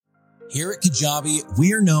Here at Kajabi,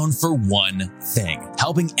 we're known for one thing,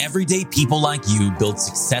 helping everyday people like you build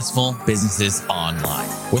successful businesses online.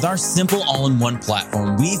 With our simple all-in-one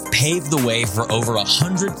platform, we've paved the way for over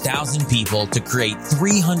 100,000 people to create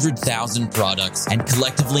 300,000 products and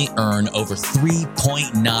collectively earn over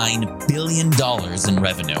 $3.9 billion in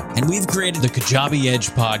revenue. And we've created the Kajabi Edge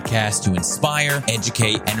podcast to inspire,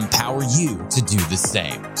 educate, and empower you to do the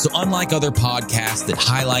same. So unlike other podcasts that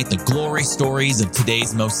highlight the glory stories of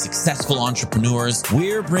today's most successful entrepreneurs,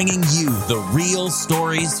 we're bringing you the real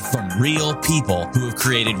stories from real people who have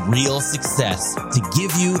created real success to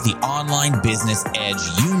give you the online business edge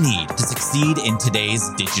you need to succeed in today's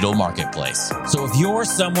digital marketplace. So if you're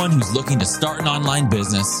someone who's looking to start an online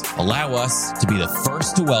business, allow us to be the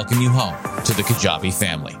first to welcome you home to the Kajabi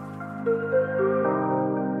family.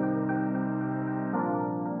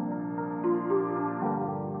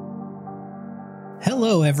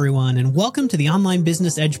 Hello, everyone, and welcome to the Online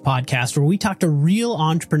Business Edge podcast, where we talk to real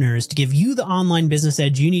entrepreneurs to give you the online business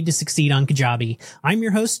edge you need to succeed on Kajabi. I'm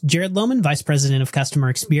your host, Jared Lohman, Vice President of Customer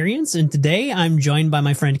Experience, and today I'm joined by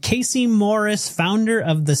my friend Kayse Morris, founder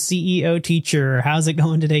of the CEO Teacher. How's it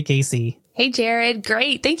going today, Kayse? Hey, Jared.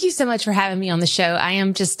 Great. Thank you so much for having me on the show. I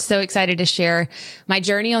am just so excited to share my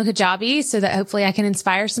journey on Kajabi so that hopefully I can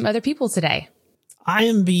inspire some other people today. I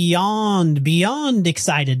am beyond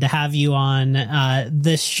excited to have you on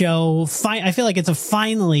this show. I feel like it's a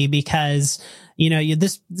finally because,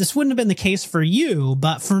 this wouldn't have been the case for you,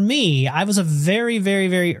 but for me, I was a very, very,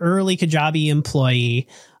 very early Kajabi employee.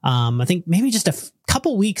 I think maybe just a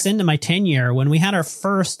couple weeks into my tenure when we had our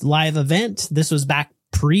first live event. This was back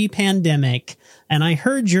pre-pandemic, and I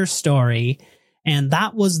heard your story, and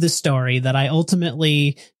that was the story that I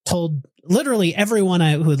ultimately told literally everyone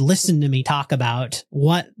who had listened to me talk about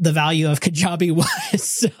what the value of Kajabi was.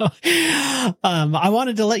 So, I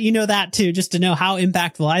wanted to let you know that too, just to know how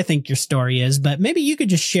impactful I think your story is. But maybe you could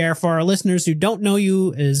just share for our listeners who don't know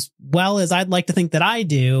you as well as I'd like to think that I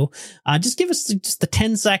do. Just give us just the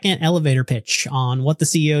 10-second elevator pitch on what the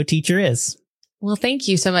CEO Teacher is. Well, thank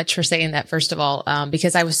you so much for saying that, first of all,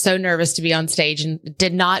 because I was so nervous to be on stage and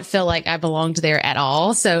did not feel like I belonged there at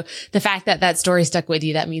all. So the fact that that story stuck with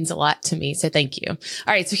you, that means a lot to me. So thank you. All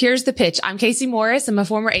right. So here's the pitch. I'm Kayse Morris. I'm a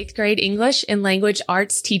former 8th grade English and language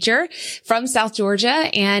arts teacher from South Georgia,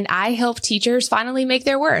 and I help teachers finally make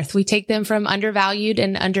their worth. We take them from undervalued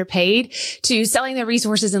and underpaid to selling their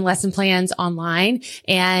resources and lesson plans online.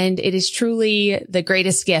 And it is truly the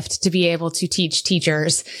greatest gift to be able to teach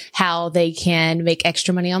teachers how they can make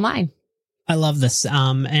extra money online. I love this.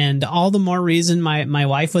 And all the more reason my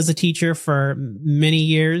wife was a teacher for many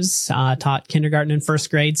years, taught kindergarten and first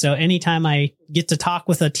grade. So anytime I get to talk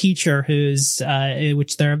with a teacher who's,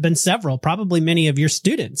 which there have been several, probably many of your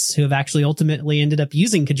students who have actually ultimately ended up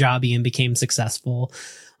using Kajabi and became successful,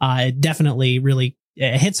 it definitely really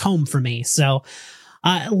hits home for me. So,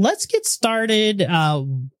 let's get started,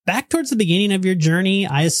 back towards the beginning of your journey.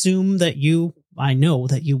 I know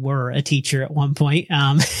that you were a teacher at one point.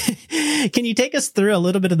 Can you take us through a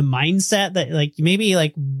little bit of the mindset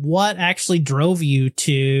that what actually drove you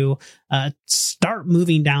to start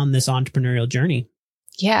moving down this entrepreneurial journey?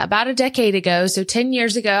 Yeah, about a decade ago. So 10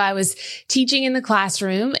 years ago, I was teaching in the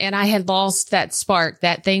classroom and I had lost that spark,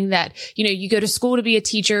 that thing that, you go to school to be a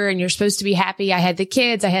teacher and you're supposed to be happy. I had the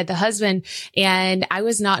kids, I had the husband, and I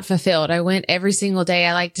was not fulfilled. I went every single day.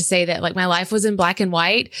 I like to say that my life was in black and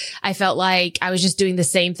white. I felt like I was just doing the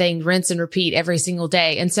same thing, rinse and repeat every single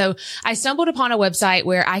day. And so I stumbled upon a website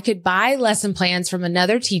where I could buy lesson plans from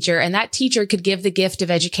another teacher, and that teacher could give the gift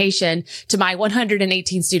of education to my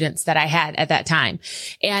 118 students that I had at that time.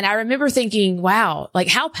 And I remember thinking, wow,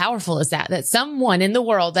 how powerful is that someone in the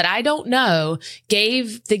world that I don't know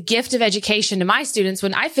gave the gift of education to my students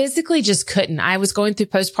when I physically just couldn't. I was going through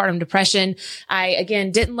postpartum depression. I,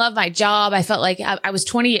 again, didn't love my job. I felt like I was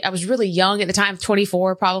 20. I was really young at the time,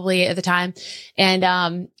 24 probably at the time.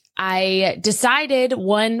 And, I decided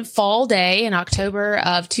one fall day in October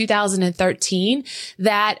of 2013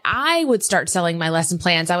 that I would start selling my lesson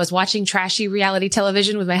plans. I was watching trashy reality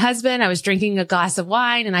television with my husband. I was drinking a glass of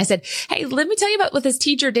wine and I said, hey, let me tell you about what this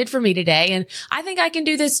teacher did for me today. And I think I can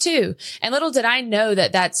do this too. And little did I know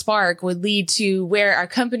that that spark would lead to where our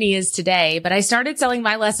company is today. But I started selling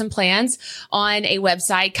my lesson plans on a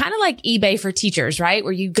website, kind of like eBay for teachers, right?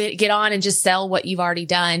 Where you get on and just sell what you've already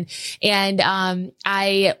done. And,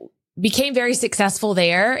 I became very successful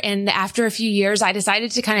there. And after a few years, I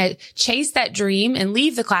decided to kind of chase that dream and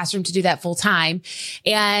leave the classroom to do that full time.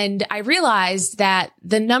 And I realized that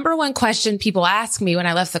the number one question people ask me when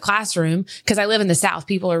I left the classroom, because I live in the South,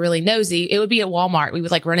 people are really nosy. It would be at Walmart. We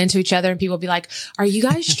would like run into each other and people would be like, are you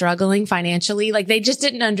guys struggling financially? Like they just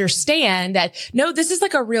didn't understand that, no, this is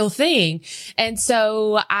like a real thing. And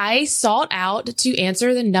so I sought out to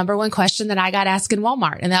answer the number one question that I got asked in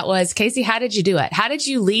Walmart. And that was, Kayse, how did you do it? How did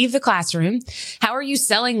you leave the classroom? How are you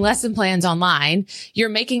selling lesson plans online? You're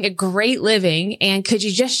making a great living. And could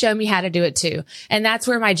you just show me how to do it too? And that's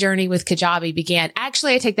where my journey with Kajabi began.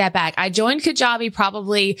 Actually, I take that back. I joined Kajabi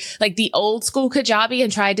probably like the old school Kajabi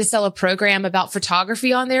and tried to sell a program about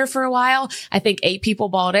photography on there for a while. I think 8 people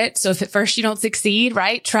bought it. So if at first you don't succeed,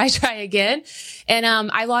 right? Try again. And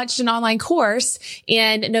I launched an online course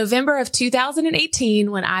in November of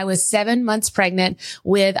 2018 when I was 7 months pregnant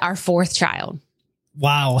with our 4th child.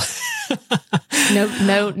 Wow.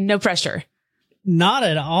 No pressure. Not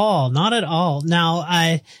at all. Not at all.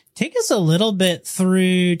 Now, take us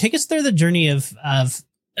through the journey of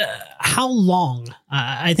how long.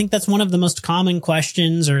 I think that's one of the most common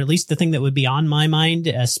questions, or at least the thing that would be on my mind,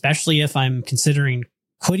 especially if I'm considering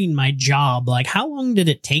quitting my job. Like, how long did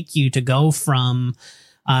it take you to go from,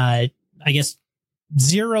 I guess,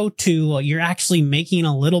 0 to you're actually making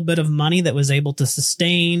a little bit of money that was able to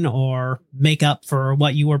sustain or make up for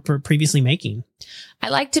what you were previously making? I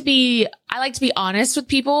like to be honest with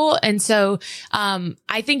people. And so,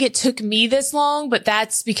 I think it took me this long, but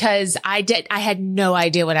that's because I had no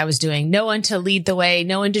idea what I was doing. No one to lead the way,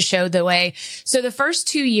 no one to show the way. So the first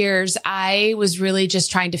 2 years, I was really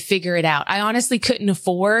just trying to figure it out. I honestly couldn't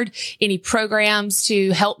afford any programs to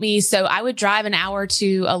help me. So I would drive an hour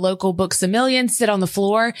to a local Books A Million, sit on the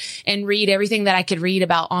floor and read everything that I could read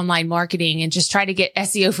about online marketing and just try to get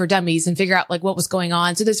SEO for dummies and figure out like what was going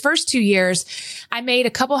on. So those first 2 years, I made a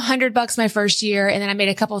couple $100 my first year, and then I made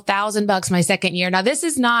a couple $1,000 my second year. Now, this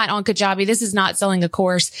is not on Kajabi. This is not selling a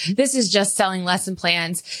course. This is just selling lesson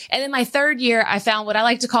plans. And then my third year, I found what I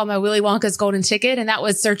like to call my Willy Wonka's golden ticket, and that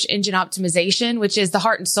was search engine optimization, which is the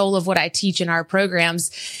heart and soul of what I teach in our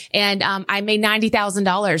programs. And I made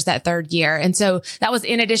 $90,000 that third year. And so that was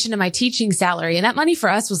in addition to my teaching salary. And that money for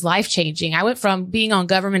us was life changing. I went from being on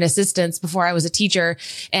government assistance before I was a teacher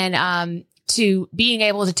and to being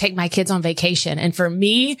able to take my kids on vacation. And for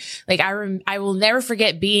me, like I will never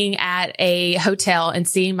forget being at a hotel and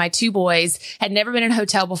seeing my 2 boys had never been in a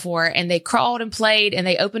hotel before. And they crawled and played and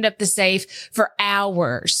they opened up the safe for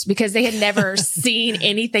hours because they had never seen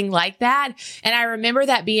anything like that. And I remember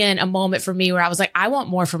that being a moment for me where I was like, I want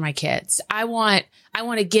more for my kids. I want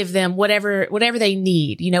to give them whatever they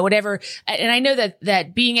need, whatever. And I know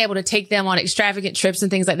that being able to take them on extravagant trips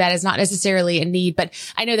and things like that is not necessarily a need, but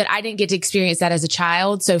I know that I didn't get to experience that as a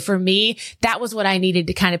child. So for me, that was what I needed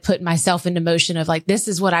to kind of put myself into motion of like, this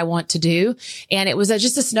is what I want to do. And it was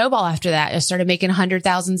just a snowball after that. I started making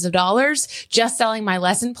 $100,000s of dollars just selling my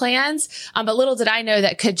lesson plans. But little did I know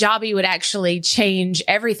that Kajabi would actually change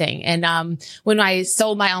everything. And, when I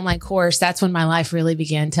sold my online course, that's when my life really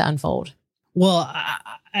began to unfold. Well,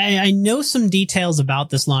 I know some details about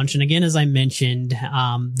this launch. And again, as I mentioned,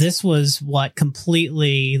 this was what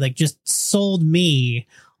completely like just sold me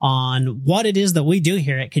on what it is that we do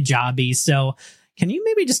here at Kajabi. So can you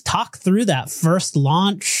maybe just talk through that first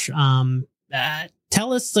launch?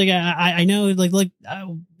 Tell us, like, I know, like,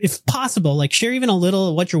 if possible, like share even a little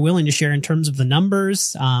of what you're willing to share in terms of the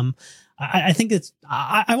numbers. I think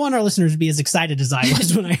I want our listeners to be as excited as I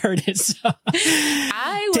was when I heard it. So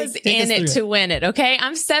I was in it to win it. Okay.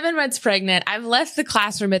 I'm 7 months pregnant. I've left the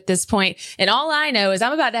classroom at this point, and all I know is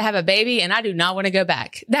I'm about to have a baby and I do not want to go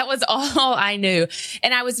back. That was all I knew.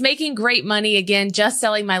 And I was making great money again, just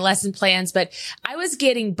selling my lesson plans, but I was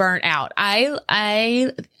getting burnt out.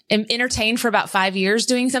 I am entertained for about 5 years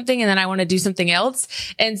doing something, and then I want to do something else.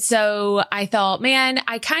 And so I thought, man,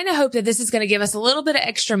 I kind of hope that this is going to give us a little bit of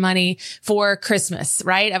extra money for Christmas,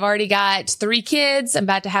 right? I've already got 3 kids. I'm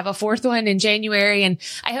about to have a 4th one in January. And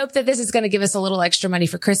I hope that this is going to give us a little extra money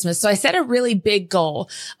for Christmas. So I set a really big goal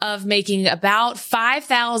of making about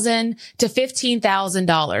 $5,000 to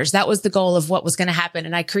 $15,000. That was the goal of what was going to happen.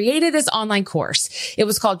 And I created this online course. It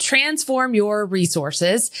was called Transform Your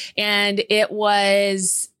Resources. And it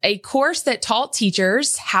was a course that taught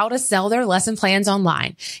teachers how to sell their lesson plans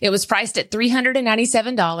online. It was priced at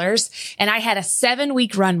 $397, and I had a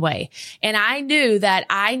 7-week runway. And I knew that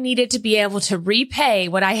I needed to be able to repay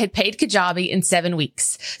what I had paid Kajabi in 7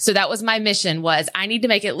 weeks. So that was my mission, was I need to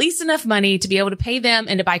make at least enough money to be able to pay them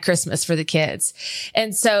and to buy Christmas for the kids.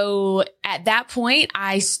 And so at that point,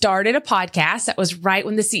 I started a podcast. That was right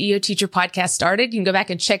when the CEO Teacher podcast started. You can go back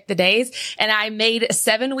and check the days. And I made a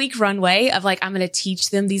 7-week runway of like, I'm going to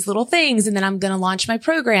teach them these little things and then I'm going to launch my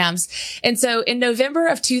programs. And so in November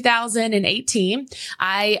of 2018,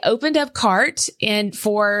 I opened up CART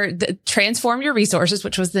for the Transform Your Resources,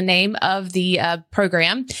 which was the name of the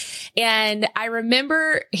program. And I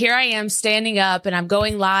remember here I am standing up and I'm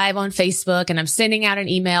going live on Facebook and I'm sending out an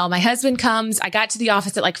email. My husband comes. I got to the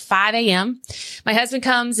office at like 5 a.m. My husband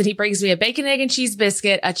comes and he brings me a bacon, egg, and cheese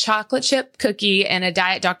biscuit, a chocolate chip cookie, and a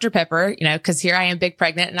Diet Dr. Pepper, because here I am big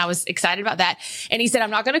pregnant and I was excited about that. And he said,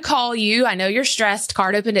 I'm not going to call you. I know you're stressed.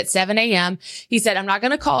 CART opened at 7 a.m. He said, I'm not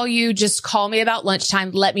going to call you. Just call me about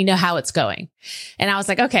lunchtime. Let me know how it's going. And I was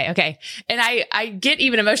like, okay. And I get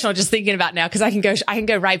even emotional just thinking about now because I can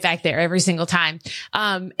go right back there every single time.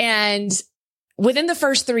 And within the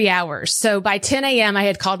first 3 hours. So by 10 a.m., I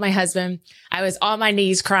had called my husband. I was on my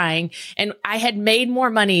knees crying and I had made more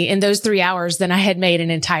money in those 3 hours than I had made an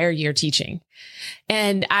entire year teaching.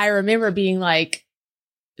 And I remember being like,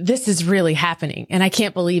 this is really happening and I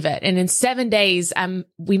can't believe it. And in 7 days,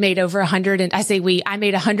 we made over I made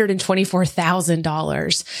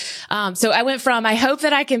 $124,000. So I went from, I hope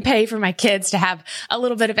that I can pay for my kids to have a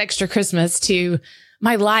little bit of extra Christmas to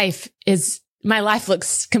my life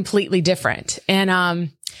looks completely different.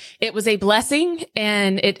 And, it was a blessing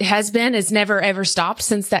and it's never ever stopped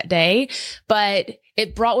since that day, but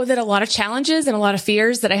it brought with it a lot of challenges and a lot of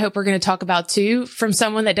fears that I hope we're going to talk about too. From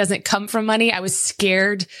someone that doesn't come from money, I was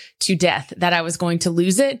scared to death that I was going to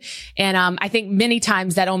lose it. And, I think many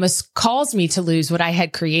times that almost caused me to lose what I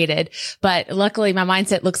had created. But luckily my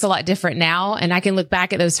mindset looks a lot different now. And I can look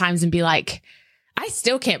back at those times and be like, I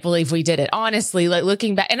still can't believe we did it. Honestly, like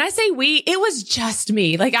looking back, and I say it was just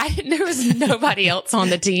me. Like there was nobody else on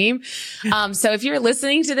the team. So if you're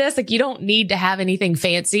listening to this, like you don't need to have anything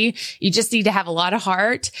fancy. You just need to have a lot of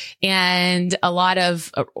heart and a lot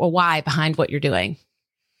of a why behind what you're doing.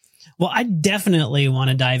 Well, I definitely want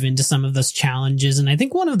to dive into some of those challenges. And I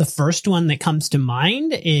think one of the first one that comes to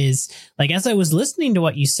mind is like, as I was listening to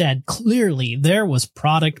what you said, clearly there was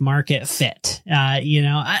product market fit.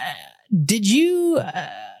 Did you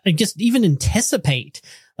just even anticipate?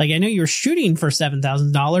 Like, I know you were shooting for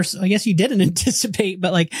 $7,000. So I guess you didn't anticipate,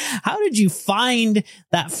 but like, how did you find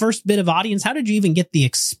that first bit of audience? How did you even get the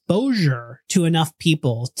exposure to enough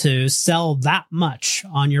people to sell that much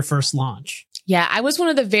on your first launch? Yeah, I was one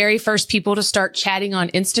of the very first people to start chatting on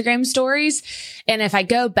Instagram stories. And if I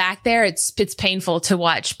go back there, it's painful to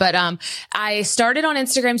watch. But I started on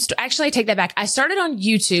Instagram. Actually, I take that back. I started on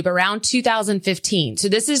YouTube around 2015. So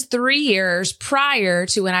this is 3 years prior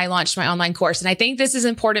to when I launched my online course. And I think this is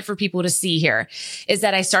important for people to see here is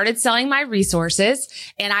that I started selling my resources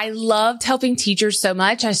and I loved helping teachers so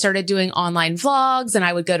much. I started doing online vlogs and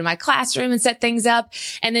I would go to my classroom and set things up.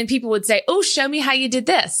 And then people would say, oh, show me how you did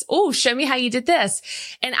this. Oh, show me how you did this.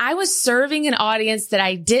 And I was serving an audience that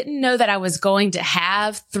I didn't know that I was going to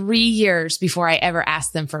have 3 years before I ever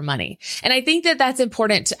asked them for money. And I think that that's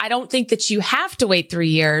important. I don't think that you have to wait 3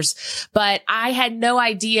 years, but I had no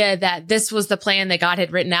idea that this was the plan that God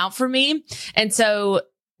had written out for me. And so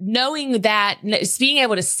knowing that, being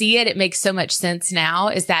able to see it, it makes so much sense now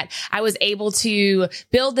is that I was able to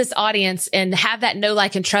build this audience and have that know,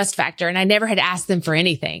 like, and trust factor. And I never had asked them for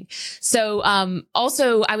anything. So,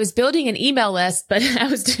 also I was building an email list, but I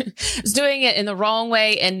was doing it in the wrong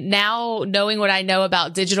way. And now knowing what I know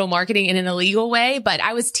about digital marketing in an illegal way, but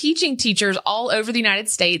I was teaching teachers all over the United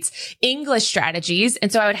States English strategies.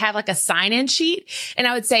 And so I would have like a sign-in sheet and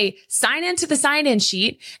I would say, sign into the sign-in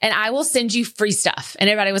sheet and I will send you free stuff. And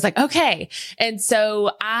everybody was like, okay. And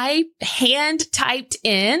so I hand typed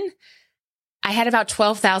in, I had about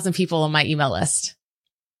 12,000 people on my email list.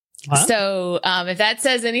 Wow. So, if that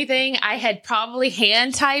says anything, I had probably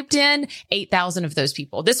hand typed in 8,000 of those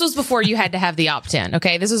people. This was before you had to have the opt-in.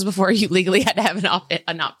 Okay. This was before you legally had to have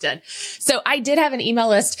an opt-in. So I did have an email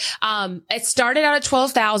list. It started out at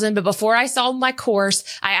 12,000, but before I sold my course,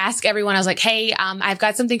 I asked everyone, I was like, hey, I've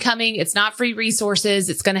got something coming. It's not free resources.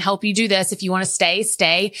 It's going to help you do this. If you want to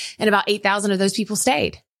stay. And about 8,000 of those people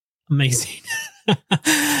stayed. Amazing.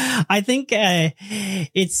 I think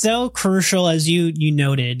it's so crucial, as you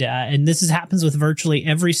noted, and this happens with virtually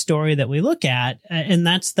every story that we look at, and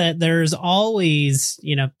that's that there's always,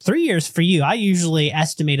 3 years for you. I usually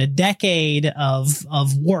estimate a decade of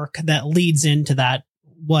work that leads into that,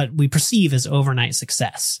 what we perceive as overnight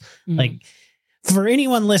success. Mm-hmm. Like, for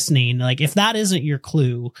anyone listening, like, if that isn't your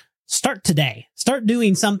clue, start today. Start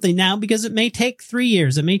doing something now, because it may take 3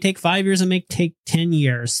 years. It may take 5 years. It may take 10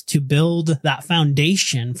 years to build that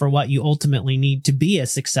foundation for what you ultimately need to be a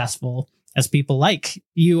successful as people like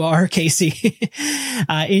you are, Kayse,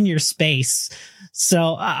 in your space.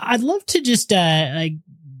 So I'd love to just,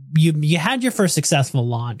 you had your first successful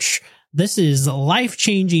launch. This is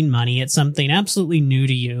life-changing money. It's something absolutely new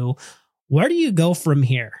to you. Where do you go from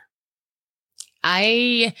here?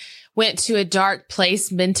 I went to a dark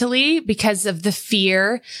place mentally because of the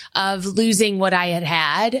fear of losing what I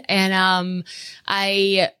had. And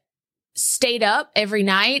I stayed up every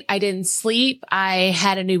night. I didn't sleep. I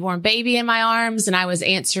had a newborn baby in my arms, and I was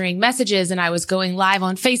answering messages, and I was going live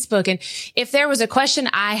on Facebook. And if there was a question,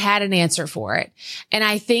 I had an answer for it. And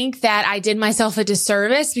I think that I did myself a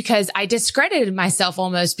disservice because I discredited myself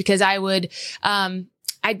almost, because I would,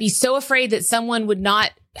 I'd be so afraid that someone would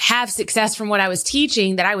not have success from what I was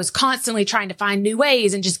teaching, that I was constantly trying to find new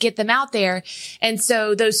ways and just get them out there. And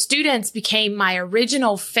so those students became my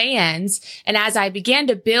original fans. And as I began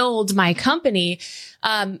to build my company,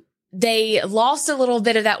 they lost a little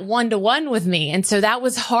bit of that one-to-one with me. And so that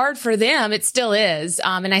was hard for them. It still is.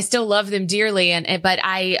 And I still love them dearly. But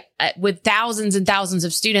with thousands and thousands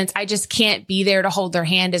of students, I just can't be there to hold their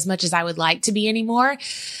hand as much as I would like to be anymore.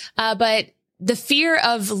 But the fear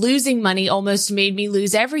of losing money almost made me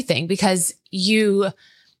lose everything, because you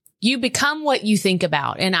become what you think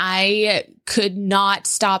about. And I could not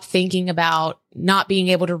stop thinking about not being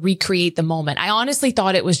able to recreate the moment. I honestly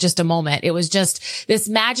thought it was just a moment. It was just this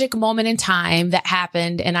magic moment in time that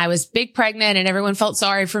happened. And I was big pregnant, and everyone felt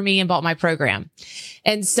sorry for me and bought my program.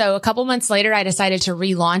 And so a couple months later, I decided to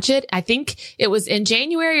relaunch it. I think it was in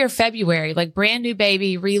January or February, like brand new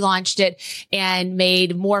baby, relaunched it and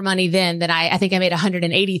made more money then than I think I made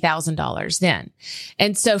 $180,000 then.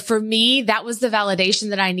 And so for me, that was the validation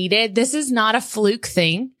that I needed. This is not a fluke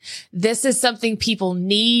thing. This is something people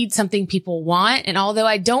need, something people want. And although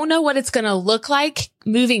I don't know what it's going to look like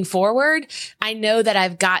moving forward, I know that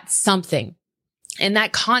I've got something. And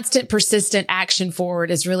that constant, persistent action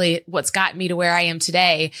forward is really what's got me to where I am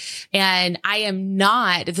today. And I am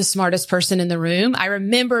not the smartest person in the room. I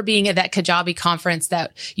remember being at that Kajabi conference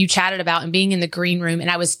that you chatted about and being in the green room,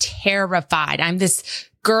 and I was terrified. I'm this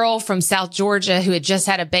girl from South Georgia who had just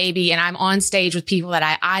had a baby, and I'm on stage with people that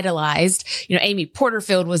I idolized. You know, Amy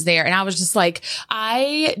Porterfield was there, and I was just like,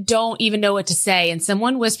 I don't even know what to say. And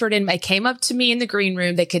someone whispered in, they came up to me in the green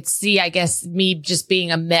room. They could see, I guess, me just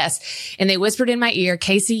being a mess. And they whispered in my ear,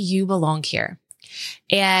 Kayse, you belong here.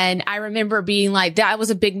 And I remember being like, that was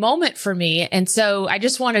a big moment for me. And so I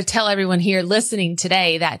just want to tell everyone here listening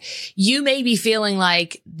today that you may be feeling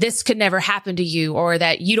like this could never happen to you, or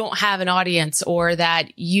that you don't have an audience, or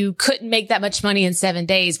that you couldn't make that much money in 7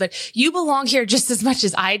 days, but you belong here just as much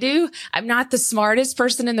as I do. I'm not the smartest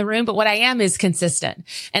person in the room, but what I am is consistent.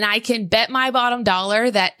 And I can bet my bottom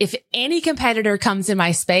dollar that if any competitor comes in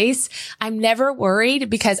my space, I'm never worried,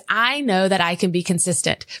 because I know that I can be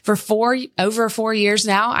consistent. For over 4 years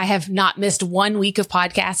now, I have not missed 1 week of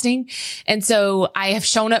podcasting. And so I have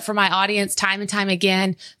shown up for my audience time and time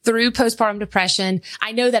again through postpartum depression.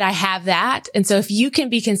 I know that I have that. And so if you can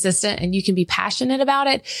be consistent and you can be passionate about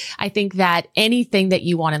it, I think that anything that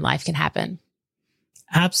you want in life can happen.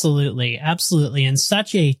 Absolutely. Absolutely. And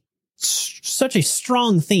such a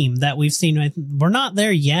strong theme that we've seen. We're not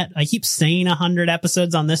there yet. I keep saying 100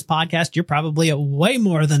 episodes on this podcast. You're probably at way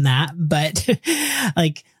more than that, but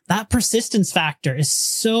like, that persistence factor is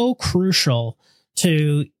so crucial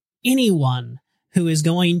to anyone who is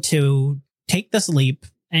going to take this leap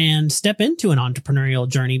and step into an entrepreneurial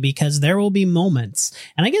journey, because there will be moments.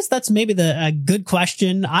 And I guess that's maybe a good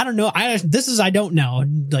question. I don't know. I don't know,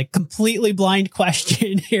 like completely blind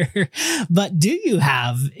question here, but do you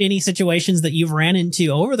have any situations that you've ran into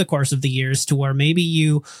over the course of the years to where maybe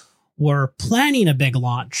you were planning a big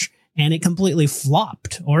launch and it completely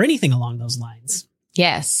flopped, or anything along those lines?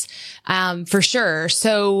 Yes, for sure.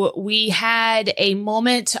 So we had a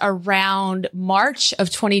moment around March of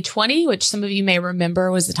 2020, which some of you may remember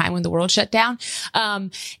was the time when the world shut down.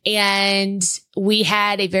 And we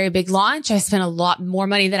had a very big launch. I spent a lot more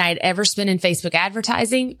money than I had ever spent in Facebook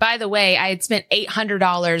advertising. By the way, I had spent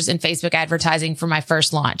 $800 in Facebook advertising for my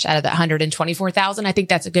first launch out of the $124,000. I think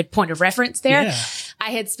that's a good point of reference there. Yeah.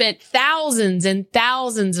 I had spent thousands and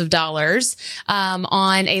thousands of dollars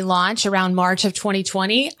on a launch around March of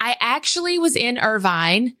 2020. I actually was in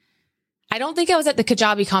Irvine. I don't think I was at the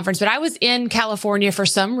Kajabi conference, but I was in California for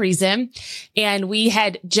some reason, and we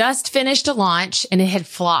had just finished a launch and it had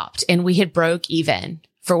flopped, and we had broke even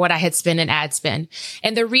for what I had spent in ad spend.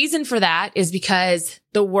 And the reason for that is because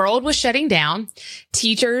The world was shutting down.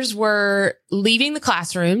 Teachers were leaving the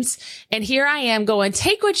classrooms. And here I am going,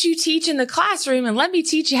 take what you teach in the classroom and let me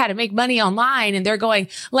teach you how to make money online. And they're going,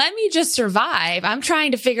 let me just survive. I'm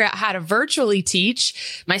trying to figure out how to virtually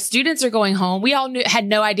teach. My students are going home. We all had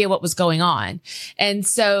no idea what was going on. And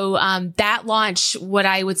so, that launch, what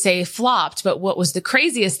I would say flopped. But what was the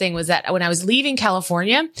craziest thing was that when I was leaving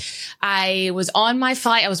California, I was on my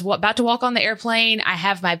flight. I was about to walk on the airplane. I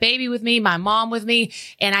have my baby with me, my mom with me.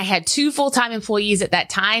 And I had 2 full-time employees at that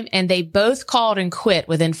time, and they both called and quit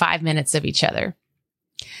within 5 minutes of each other.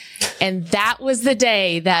 And that was the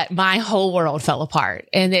day that my whole world fell apart.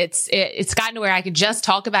 And it's gotten to where I could just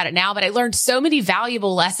talk about it now, but I learned so many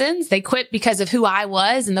valuable lessons. They quit because of who I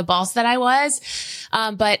was and the boss that I was.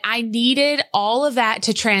 But I needed all of that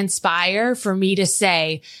to transpire for me to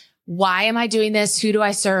say, why am I doing this? Who do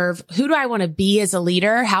I serve? Who do I want to be as a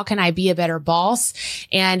leader? How can I be a better boss?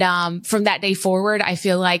 And from that day forward, I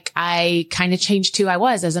feel like I kind of changed who I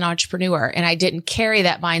was as an entrepreneur. And I didn't carry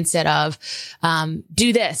that mindset of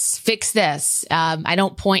do this, fix this. I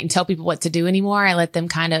don't point and tell people what to do anymore. I let them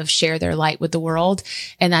kind of share their light with the world.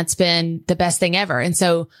 And that's been the best thing ever. And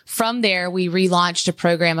so from there, we relaunched a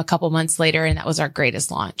program a couple months later, and that was our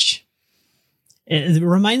greatest launch. It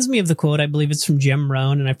reminds me of the quote, I believe it's from Jim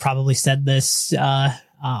Rohn, and I've probably said this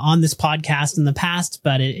on this podcast in the past,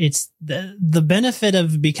 but it's the benefit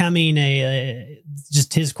of becoming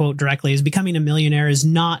just his quote directly is becoming a millionaire is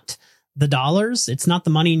not the dollars. It's not the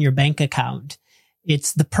money in your bank account.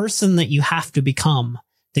 It's the person that you have to become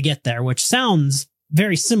to get there, which sounds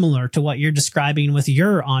very similar to what you're describing with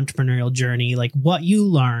your entrepreneurial journey. Like what you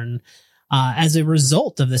learn as a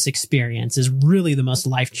result of this experience is really the most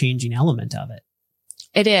life-changing element of it.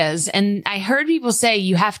 It is. And I heard people say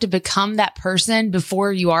you have to become that person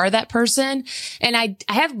before you are that person. And I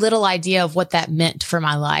had little idea of what that meant for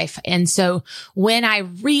my life. And so when I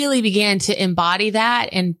really began to embody that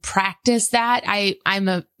and practice that,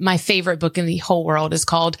 my favorite book in the whole world is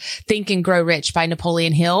called Think and Grow Rich by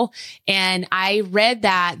Napoleon Hill. And I read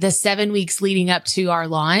that the 7 weeks leading up to our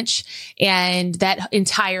launch. And that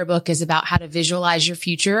entire book is about how to visualize your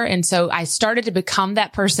future. And so I started to become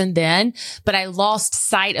that person then, but I lost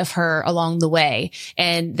sight of her along the way.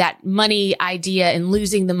 And that money idea and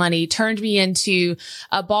losing the money turned me into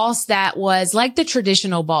a boss that was like the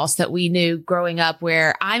traditional boss that we knew growing up,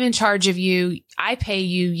 where I'm in charge of you. I pay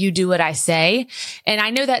you, you do what I say. And I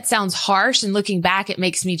know that sounds harsh, and looking back, it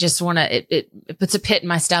makes me just want to, it puts a pit in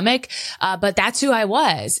my stomach. But that's who I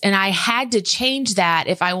was. And I had to change that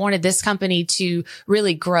if I wanted this company to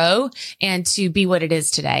really grow and to be what it is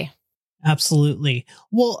today. Absolutely.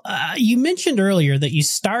 Well, you mentioned earlier that you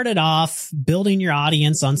started off building your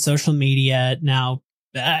audience on social media. Now,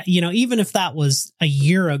 even if that was a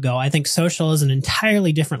year ago, I think social is an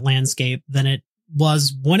entirely different landscape than it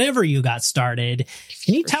was whenever you got started.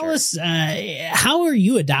 Can you tell us, how are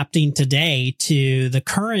you adapting today to the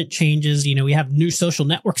current changes? We have new social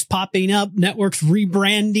networks popping up, networks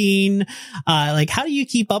rebranding. How do you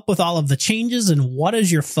keep up with all of the changes, and what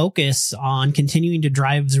is your focus on continuing to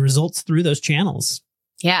drive the results through those channels?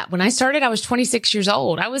 Yeah. When I started, I was 26 years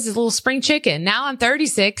old. I was a little spring chicken. Now I'm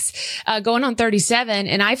 36, going on 37,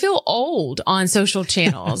 and I feel old on social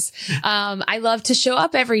channels. I love to show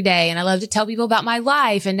up every day, and I love to tell people about my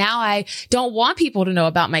life. And now I don't want people to know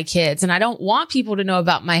about my kids, and I don't want people to know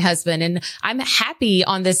about my husband. And I'm happy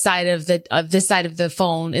on this side of the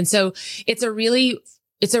phone. And so it's a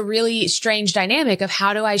really strange dynamic of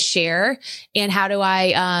how do I share and how do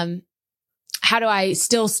I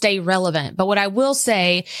still stay relevant? But what I will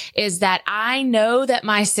say is that I know that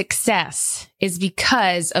my success is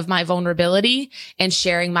because of my vulnerability and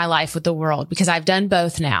sharing my life with the world, because I've done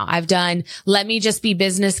both now. I've done, let me just be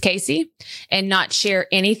business Kayse and not share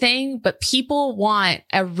anything, but people want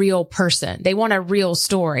a real person. They want a real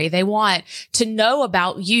story. They want to know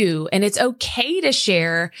about you, and it's okay to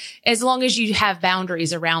share as long as you have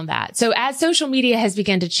boundaries around that. So as social media has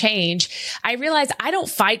begun to change, I realize I don't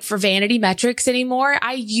fight for vanity metrics anymore.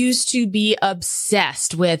 I used to be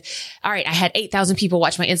obsessed with, all right, I had 8,000 people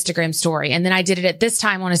watch my Instagram story, and then I did it at this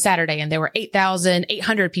time on a Saturday, and there were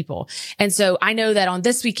 8,800 people. And so I know that on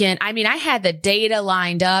this weekend, I had the data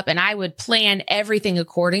lined up, and I would plan everything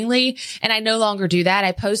accordingly. And I no longer do that.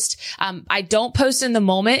 I don't post in the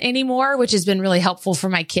moment anymore, which has been really helpful for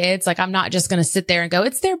my kids. Like, I'm not just going to sit there and go,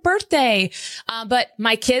 it's their birthday. But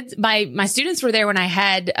my kids, my students were there when I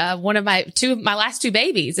had, my last 2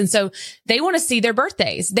 babies. And so they want to see their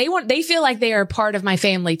birthdays. They feel like they are part of my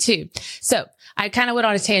family too. So I kind of went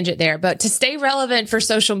on a tangent there, but stay relevant for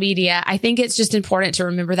social media, I think it's just important to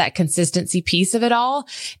remember that consistency piece of it all.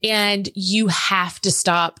 And you have to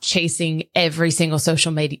stop chasing every single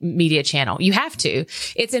social media channel. You have to.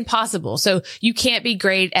 It's impossible. So you can't be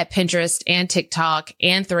great at Pinterest and TikTok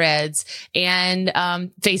and Threads and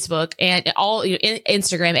Facebook and all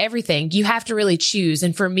Instagram, everything. You have to really choose.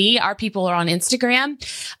 And for me, our people are on Instagram.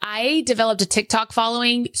 I developed a TikTok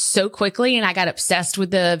following so quickly and I got obsessed with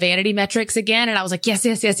the vanity metrics again. And I was like,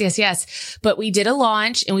 yes. But we did a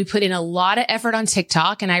launch and we put in a lot of effort on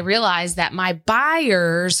TikTok. And I realized that my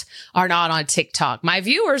buyers are not on TikTok. My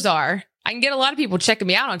viewers are. I can get a lot of people checking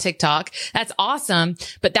me out on TikTok. That's awesome.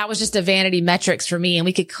 But that was just a vanity metrics for me. And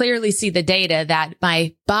we could clearly see the data that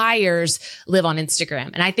my buyers live on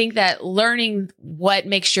Instagram. And I think that learning what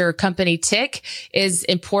makes your company tick is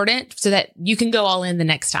important so that you can go all in the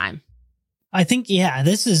next time. I think, yeah,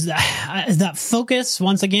 this is that focus.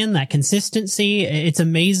 Once again, that consistency. It's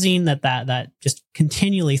amazing that just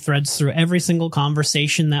continually threads through every single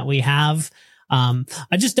conversation that we have. I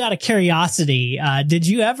just out of curiosity, did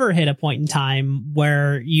you ever hit a point in time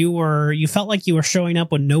where you felt like you were showing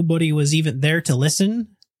up when nobody was even there to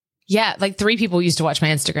listen? Yeah, like 3 people used to watch my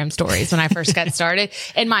Instagram stories when I first got started.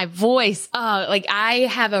 And my voice, like I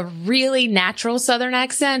have a really natural Southern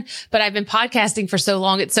accent, but I've been podcasting for so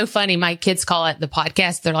long. It's so funny. My kids call it the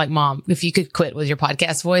podcast. They're like, Mom, if you could quit with your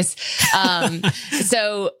podcast voice.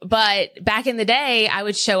 But back in the day, I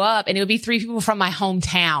would show up and it would be 3 people from my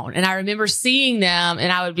hometown. And I remember seeing them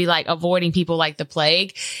and I would be like avoiding people like the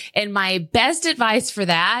plague. And my best advice for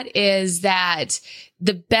that is that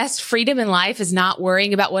the best freedom in life is not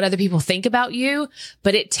worrying about what other people think about you,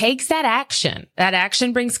 but it takes that action. That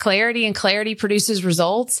action brings clarity and clarity produces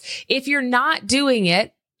results. If you're not doing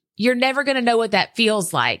it, you're never going to know what that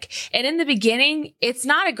feels like. And in the beginning, it's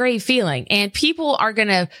not a great feeling. And people are going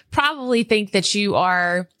to probably think that you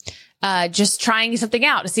are just trying something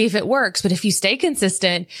out to see if it works. But if you stay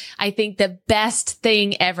consistent, I think the best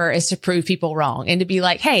thing ever is to prove people wrong and to be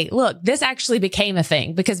like, hey, look, this actually became a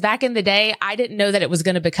thing. Because back in the day, I didn't know that it was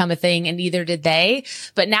going to become a thing and neither did they.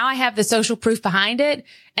 But now I have the social proof behind it.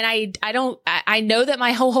 And I know that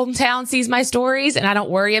my whole hometown sees my stories and I don't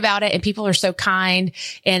worry about it. And people are so kind.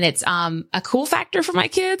 And it's a cool factor for my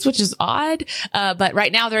kids, which is odd. But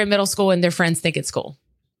right now they're in middle school and their friends think it's cool.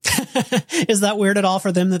 Is that weird at all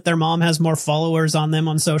for them that their mom has more followers on them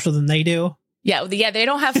on social than they do? Yeah, they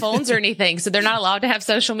don't have phones or anything, so they're not allowed to have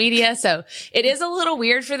social media. So it is a little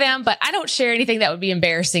weird for them, but I don't share anything that would be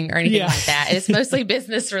embarrassing or anything like that. It's mostly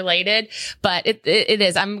business related, but it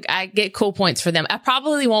is. I get cool points for them. I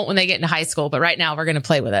probably won't when they get into high school, but right now we're going to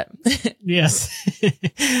play with it. Yes.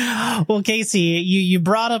 Well, Kayse, you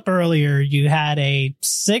brought up earlier, you had a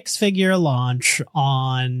 6-figure launch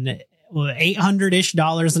on $800-ish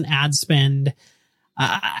in ad spend.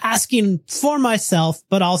 Asking for myself,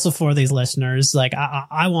 but also for these listeners, like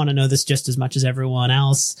I want to know this just as much as everyone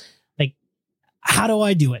else. Like, how do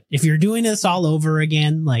I do it? If you're doing this all over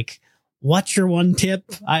again, like, what's your one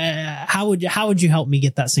tip? How would you help me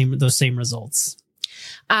get those same results?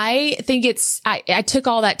 I think I took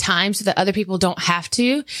all that time so that other people don't have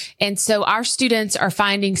to. And so our students are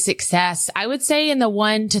finding success, I would say in the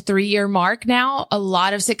 1 to 3 year mark now, a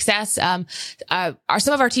lot of success. Some of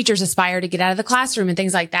our teachers aspire to get out of the classroom and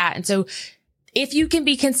things like that. And so if you can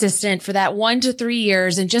be consistent for that 1 to 3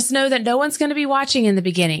 years and just know that no one's going to be watching in the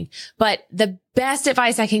beginning, but the best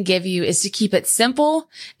advice I can give you is to keep it simple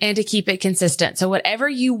and to keep it consistent. So whatever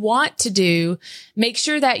you want to do, make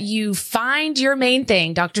sure that you find your main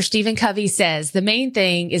thing. Dr. Stephen Covey says the main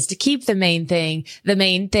thing is to keep the main thing the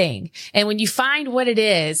main thing. And when you find what it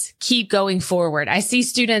is, keep going forward. I see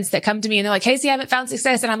students that come to me and they're like, Kayse, I haven't found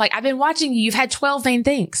success. And I'm like, I've been watching you. You've had 12 main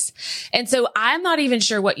things. And so I'm not even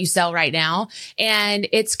sure what you sell right now. And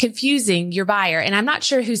it's confusing your buyer. And I'm not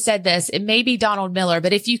sure who said this. It may be Donald Miller,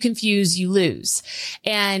 but if you confuse, you lose.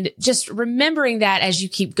 And just remembering that as you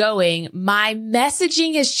keep going, my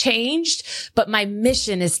messaging has changed, but my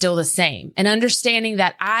mission is still the same. And understanding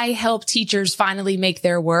that I help teachers finally make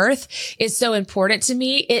their worth is so important to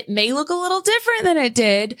me. It may look a little different than it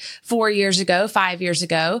did 4 years ago, 5 years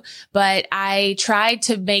ago, but I tried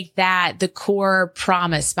to make that the core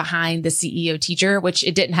promise behind the CEO teacher, which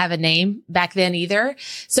it didn't have a name back then either.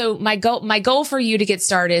 So my goal for you to get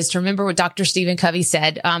started is to remember what Dr. Stephen Covey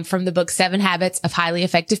said from the book 7 Habits of Highly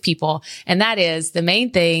Effective People. And that is the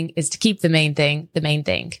main thing is to keep the main thing the main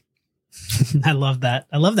thing. I love that.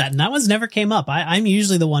 And that one's never came up. I'm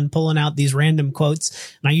usually the one pulling out these random quotes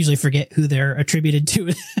and I usually forget who they're attributed to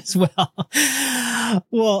as well.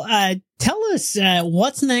 Well, Tell us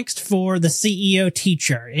what's next for the CEO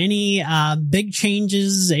Teacher. Any big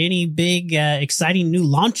changes, any big exciting new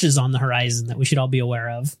launches on the horizon that we should all be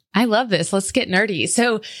aware of? I love this. Let's get nerdy.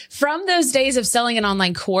 So from those days of selling an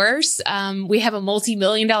online course, we have a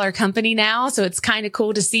multi-million-dollar company now. So it's kind of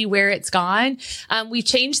cool to see where it's gone. We've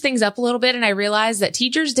changed things up a little bit. And I realized that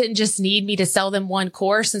teachers didn't just need me to sell them one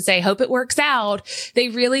course and say, hope it works out. They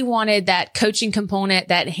really wanted that coaching component,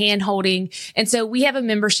 that hand holding. And so we have a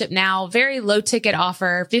membership now, very low ticket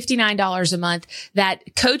offer, $59 a month,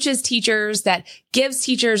 that coaches teachers, that gives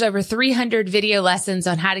teachers over 300 video lessons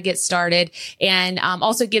on how to get started, and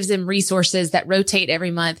also gives them resources that rotate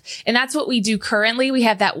every month. And that's what we do currently. We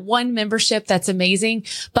have that one membership that's amazing.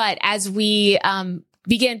 But as we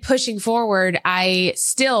begin pushing forward, I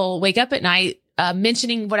still wake up at night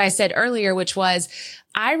mentioning what I said earlier, which was,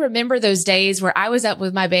 I remember those days where I was up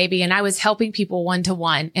with my baby and I was helping people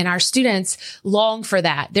one-to-one, and our students long for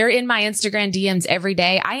that. They're in my Instagram DMs every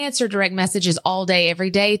day. I answer direct messages all day, every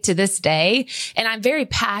day to this day. And I'm very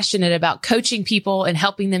passionate about coaching people and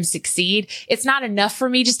helping them succeed. It's not enough for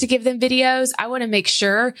me just to give them videos. I want to make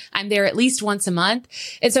sure I'm there at least once a month.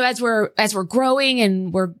 And so as we're growing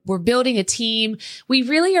and we're building a team, we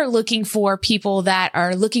really are looking for people that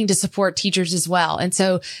are looking to support teachers as well. And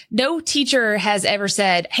so no teacher has ever said,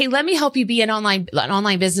 hey, let me help you be an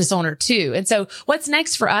online business owner too. And so what's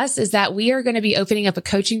next for us is that we are going to be opening up a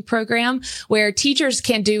coaching program where teachers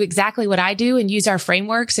can do exactly what I do and use our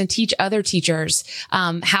frameworks and teach other teachers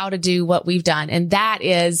how to do what we've done. And that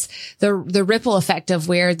is the ripple effect of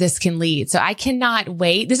where this can lead. So I cannot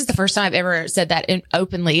wait. This is the first time I've ever said that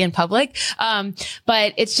openly in public.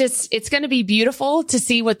 But it's going to be beautiful to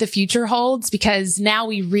see what the future holds, because now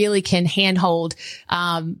we really can handhold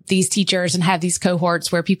these teachers and have these cohorts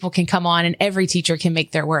where people can come on and every teacher can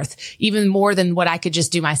make their worth, even more than what I could just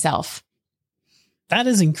do myself. That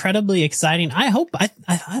is incredibly exciting. I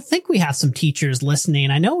think we have some teachers listening.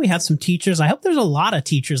 I know we have some teachers. I hope there's a lot of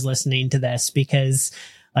teachers listening to this, because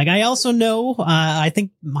like, I also know, I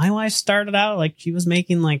think my wife started out like she was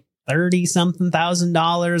making like 30 something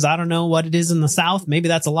 $1,000. I don't know what it is in the South. Maybe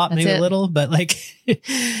that's a lot, maybe a little, but like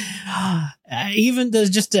even does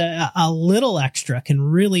just a little extra can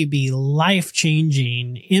really be life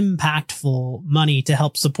changing, impactful money to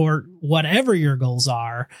help support whatever your goals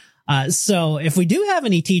are. So if we do have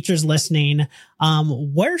any teachers listening,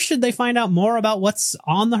 where should they find out more about what's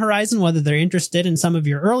on the horizon, whether they're interested in some of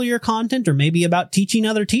your earlier content or maybe about teaching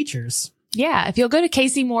other teachers? Yeah. If you'll go to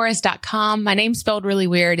KayseMorris.com, my name's spelled really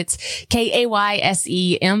weird. It's KayseMorris.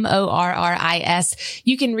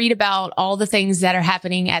 You can read about all the things that are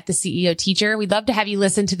happening at the CEO Teacher. We'd love to have you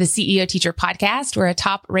listen to the CEO Teacher podcast. We're a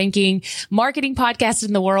top ranking marketing podcast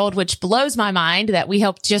in the world, which blows my mind that we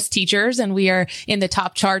help just teachers and we are in the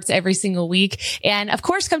top charts every single week. And of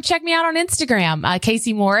course, come check me out on Instagram,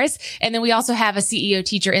 Kayse Morris. And then we also have a CEO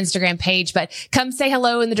Teacher Instagram page, but come say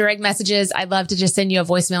hello in the direct messages. I'd love to just send you a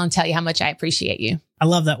voicemail and tell you how much I appreciate you. I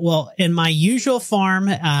love that. Well, in my usual form,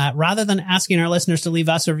 rather than asking our listeners to leave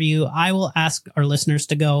us a review, I will ask our listeners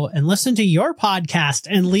to go and listen to your podcast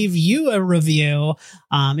and leave you a review.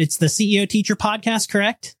 It's the CEO Teacher podcast,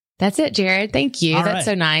 correct? That's it, Jared. Thank you. That's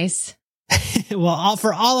so nice. Well,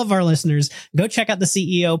 for all of our listeners, go check out the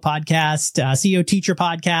CEO podcast, CEO Teacher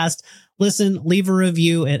podcast. Listen, leave a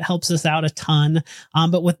review. It helps us out a ton.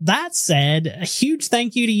 But with that said, a huge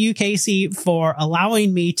thank you to you, Kayse, for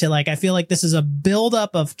allowing me to I feel like this is a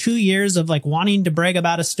buildup of 2 years of wanting to brag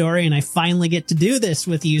about a story. And I finally get to do this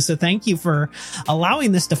with you. So thank you for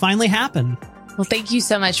allowing this to finally happen. Well, thank you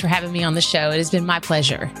so much for having me on the show. It has been my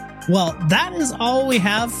pleasure. Well, that is all we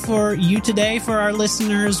have for you today for our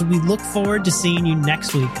listeners. We look forward to seeing you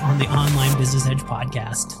next week on the Online Business Edge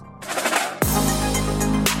podcast.